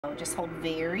Just hold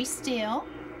very still.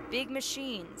 Big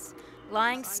machines,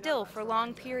 lying still for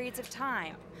long periods of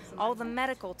time, all the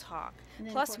medical talk,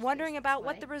 plus wondering about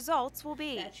what the results will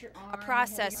be. A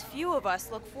process few of us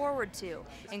look forward to,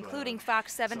 including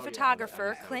Fox 7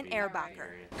 photographer Clint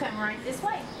Erbacher. Come right this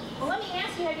way. Well, let me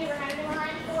ask you, have you ever had an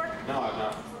MRI before? No, I've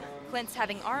not. Clint's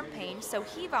having arm pain, so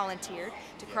he volunteered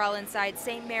to crawl inside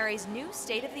St. Mary's new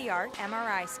state-of-the-art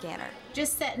MRI scanner.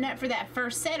 Just setting up for that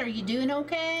first set. Are you doing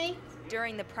okay?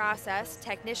 During the process,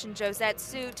 technician Josette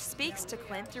Soot speaks to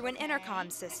Clint through an intercom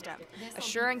system,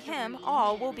 assuring him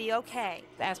all will be okay.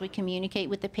 As we communicate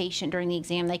with the patient during the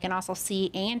exam, they can also see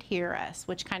and hear us,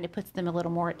 which kind of puts them a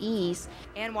little more at ease.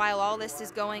 And while all this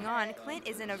is going on, Clint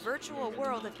is in a virtual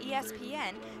world of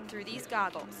ESPN through these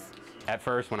goggles. At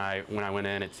first, when I went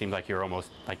in, it seemed like you were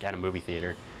almost like at a movie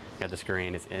theater. You got the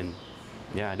screen,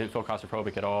 yeah, I didn't feel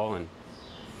claustrophobic at all and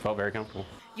felt very comfortable.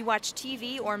 You watch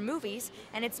TV or movies,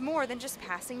 and it's more than just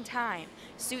passing time.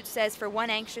 Soot says for one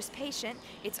anxious patient,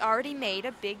 it's already made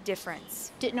a big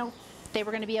difference. Didn't know if they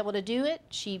were going to be able to do it.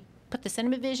 She put the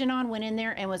cinema vision on, went in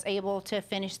there, and was able to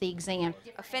finish the exam.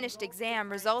 A finished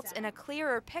exam results in a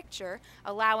clearer picture,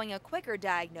 allowing a quicker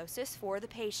diagnosis for the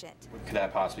patient. Could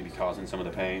that possibly be causing some of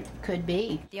the pain? Could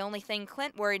be. The only thing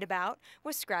Clint worried about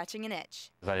was scratching an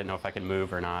itch. I didn't know if I could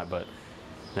move or not, but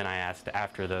then I asked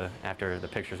after the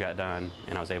pictures got done,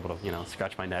 and I was able to,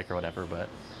 scratch my neck or whatever, but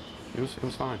it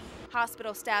was fine.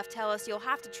 Hospital staff tell us you'll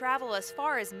have to travel as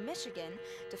far as Michigan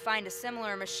to find a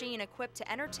similar machine equipped to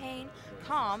entertain,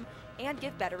 calm, and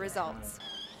give better results.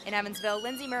 In Evansville,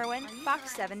 Lindsay Merwin,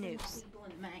 Fox 7 News.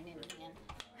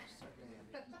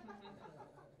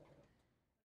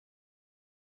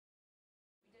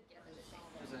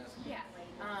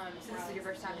 So this is your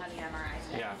first time having an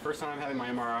MRI? Yeah, first time having my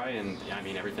MRI, and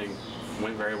everything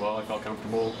went very well. I felt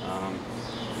comfortable.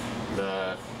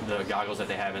 The goggles that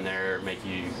they have in there make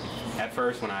you, at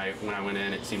first when I went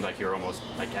in, it seemed like you were almost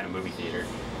like at a movie theater.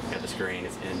 You got the screen,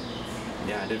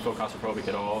 yeah, I didn't feel claustrophobic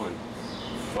at all and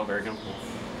felt very comfortable.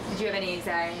 Did you have any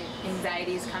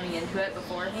anxieties coming into it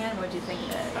beforehand? What did you think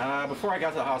of it? Before I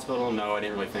got to the hospital, no, I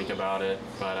didn't really think about it,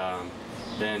 but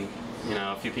then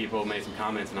a few people made some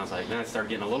comments, and I was like, then I started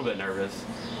getting a little bit nervous.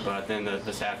 But then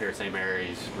the staff here at St.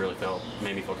 Mary's really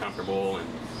made me feel comfortable and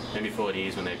made me feel at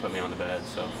ease when they put me on the bed.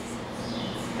 So.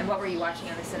 And what were you watching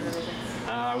on the cinema vision?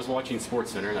 I was watching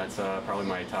SportsCenter. That's probably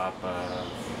my top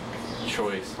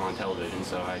choice on television.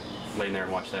 So I laid in there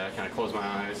and watched that. Kind of closed my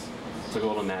eyes, took a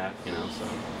little nap, So.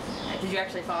 Did you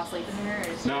actually fall asleep in here?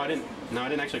 Or No, I didn't. No, I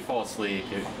didn't actually fall asleep.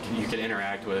 You could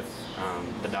interact with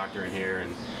the doctor in here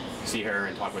and see her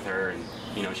and talk with her, and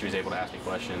she was able to ask me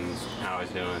questions, how I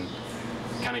was doing.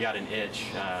 Kind of got an itch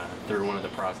through one of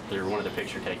the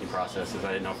picture taking processes.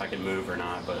 I didn't know if I could move or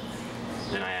not, but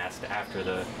then I asked after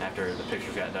the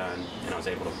pictures got done, and I was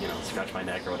able to scratch my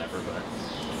neck or whatever, but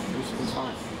it was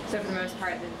fine. So for the most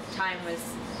part, the time was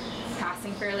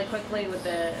passing fairly quickly with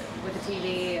the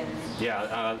TV and.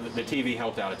 Yeah, the TV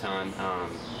helped out a ton.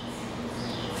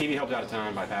 TV helped out a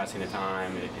ton by passing the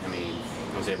time.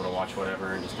 I was able to watch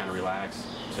whatever and just kind of relax,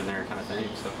 sit there kind of thing.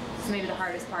 So maybe the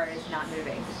hardest part is not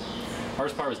moving.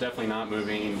 Hardest part was definitely not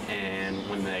moving, and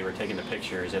when they were taking the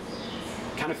pictures, it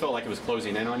kind of felt like it was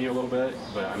closing in on you a little bit,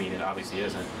 but it obviously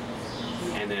isn't.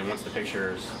 And then once the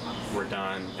pictures were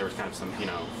done, there was kind of some,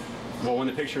 well, when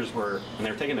they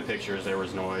were taking the pictures, there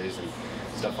was noise and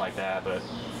stuff like that, but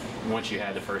once you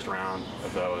had the first round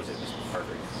of those, it was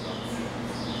perfect. So.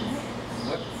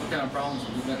 What kind of problems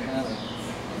have you been having?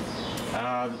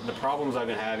 The problems I've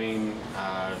been having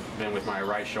been with my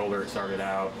right shoulder. It started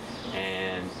out,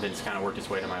 and then it's kind of worked its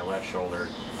way to my left shoulder.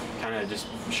 Kind of just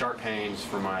sharp pains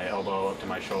from my elbow up to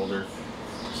my shoulder.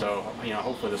 So,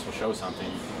 hopefully this will show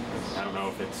something. I don't know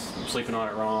if it's I'm sleeping on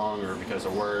it wrong or because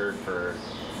of work or,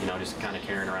 just kind of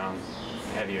carrying around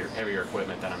heavier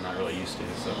equipment that I'm not really used to.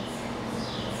 So.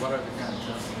 What other kind of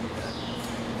tests have you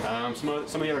had?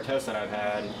 Some of the other tests that I've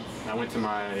had, I went to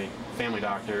my family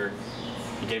doctor.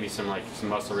 He gave me some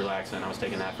muscle relaxant. I was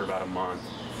taking that for about a month.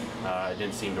 It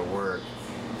didn't seem to work.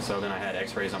 So then I had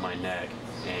x-rays on my neck,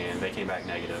 and they came back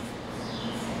negative.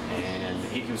 And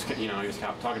he was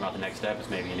talking about the next step is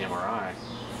maybe an MRI.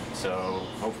 So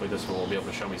hopefully this will be able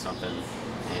to show me something,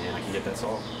 and I can get that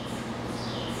solved.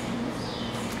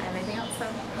 Anything else, though?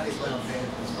 How do you plan on paying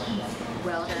for this one?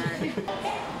 Well done.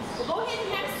 Okay. Well, go ahead and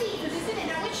have a seat, because it's in it.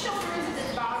 Now, which shoulder is it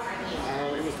that's bothering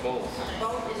you? It was both.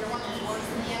 Both? Is there one that's worse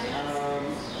than the other?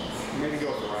 Maybe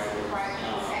go with the right one. Right,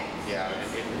 okay. Yeah,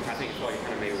 I think it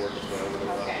kind of may work as well with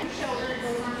the left. Okay. Shoulder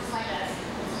goes on just like a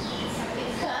big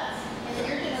cup, and then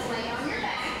you're going to lay on your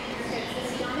back, and your head's going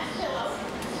to be on that pillow.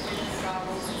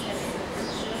 Goggles and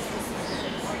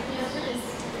over this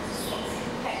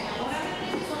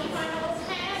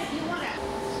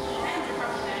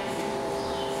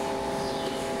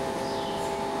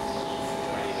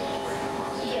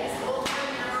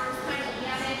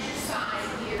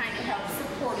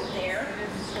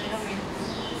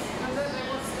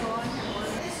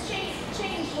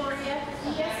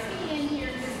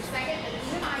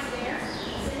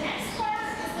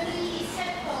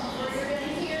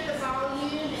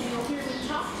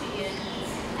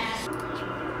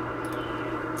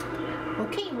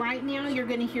Okay, right now you're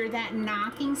going to hear that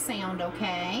knocking sound,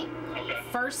 okay? Okay.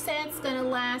 First set's going to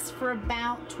last for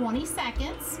about 20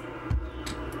 seconds.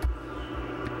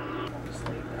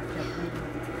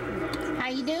 How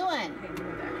you doing?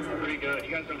 Pretty good.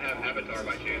 You guys don't have Avatar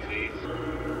by chance, do you?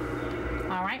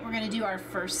 All right, we're going to do our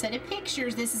first set of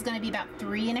pictures. This is going to be about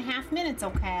 3.5 minutes,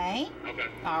 okay? Okay.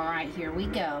 All right, here we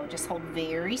go. Just hold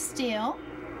very still.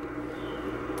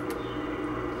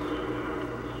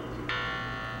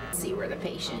 See where the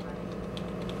patient.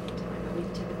 We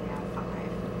typically have 5.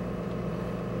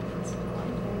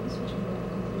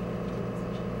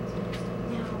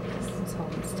 Just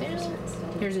hold still.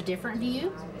 Here's a different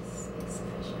view.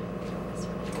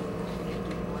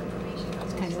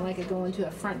 It's kind of like a going to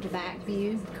a front to back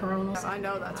view, coronal. I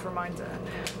know that's where mine's at.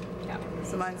 Yeah.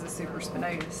 So mine's a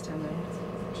supraspinatus tendon.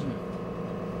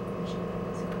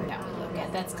 Yeah, look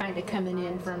at that's kind of coming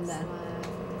in from the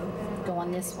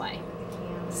going this way.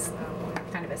 It's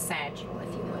kind of a sagittal,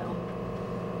 if you will.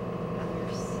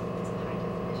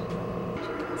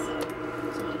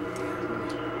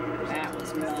 That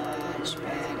was much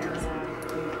better.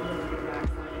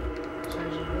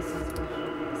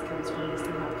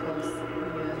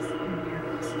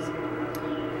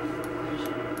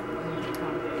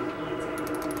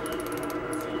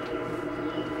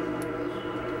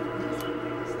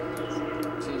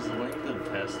 So does the length of the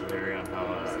test vary on how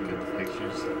good the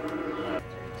pictures? And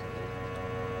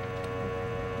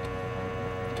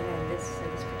then this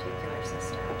particular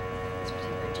system, this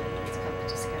particular gene, it's called the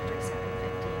Discovery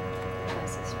 750. The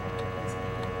closest one is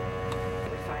in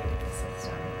refining the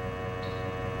system.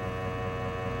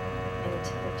 And it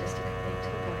took just they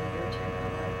took about a year or two ago.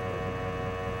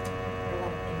 A lot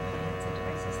of implants and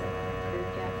devices that weren't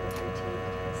approved yet for 3T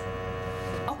because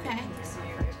Okay.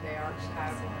 If they are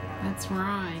having That's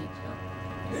right.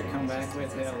 They come back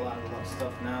with a lot of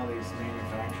stuff now. These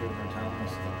manufacturers are telling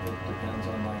us that it depends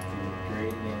on like the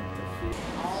gradient, the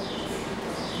feel.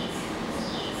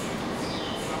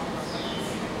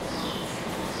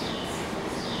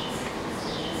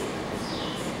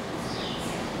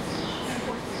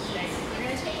 You're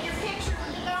going to take your picture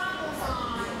with the goggles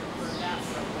on.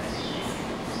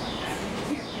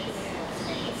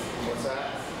 What's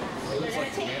that? You're going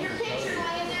to take your picture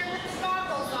laying there with the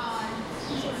goggles on.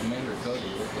 It's like Commander Cody.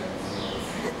 Look at it.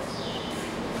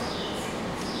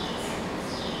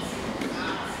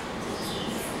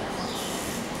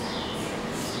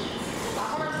 It's a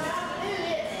hard job to do,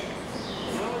 isn't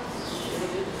it?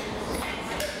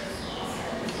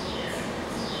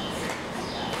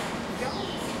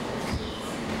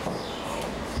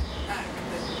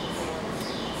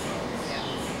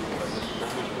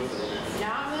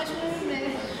 Not much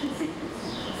movement.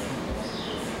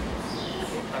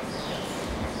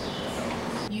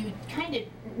 You kind of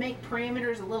make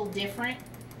parameters a little different.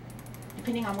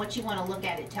 Depending on what you want to look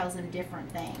at, it tells them different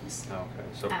things. Okay,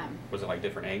 so was it like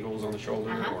different angles on the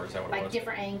shoulder, or is that what it Like was?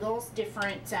 different angles,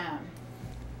 different.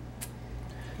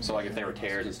 So like if there were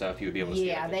tears and stuff, you would be able to see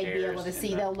Yeah, like, the they'd be able to tears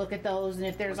see. and the- They'll look at those, and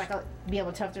if there's like be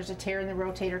able to tell if there's a tear in the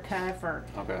rotator cuff or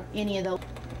Okay. any of those.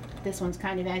 This one's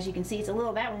kind of, as you can see, it's a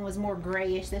little. That one was more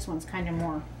grayish. This one's kind of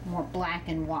more black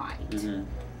and white. Mm-hmm.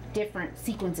 Different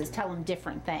sequences tell them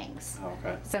different things.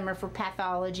 Okay. Some are for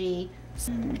pathology.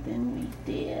 And then we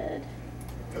did.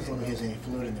 As long as there's any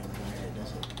fluid in there, it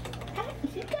doesn't.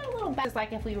 You got a little back. It's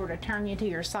like if we were to turn you to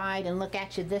your side and look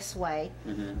at you this way.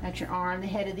 Mm-hmm. That's your arm, the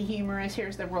head of the humerus.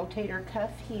 Here's the rotator cuff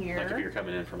here. Like if you're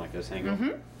coming in from like this angle?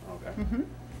 Mm-hmm. Okay. Mm-hmm.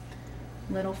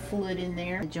 Little fluid in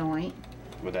there. The joint.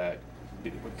 Could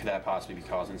that possibly be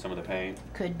causing some of the pain?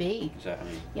 Could be. Is that, I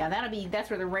mean, Yeah, that's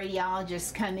where the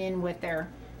radiologists come in with their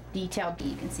detailed.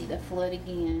 You can see the fluid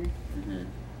again. mm-hmm.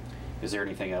 Is there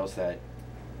anything else that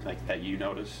you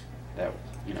notice that,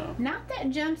 you know? Not that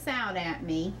jumps out at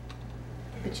me,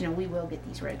 but you know, we will get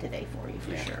these read today for you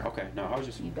for sure. Okay, no, I was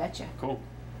just, You betcha. cool.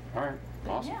 All right,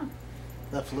 awesome. Yeah.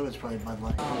 That fluid's probably Bud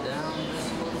Light. Down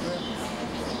just a little bit.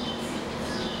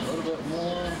 A little bit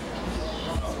more.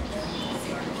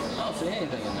 I don't see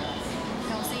anything in there.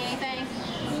 Don't see anything?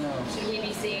 No. Should we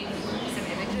be seeing some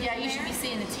images? Yeah, in you there? should be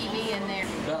seeing the TV in there.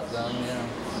 Got done, yeah.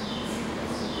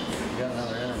 Got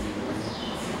another interview.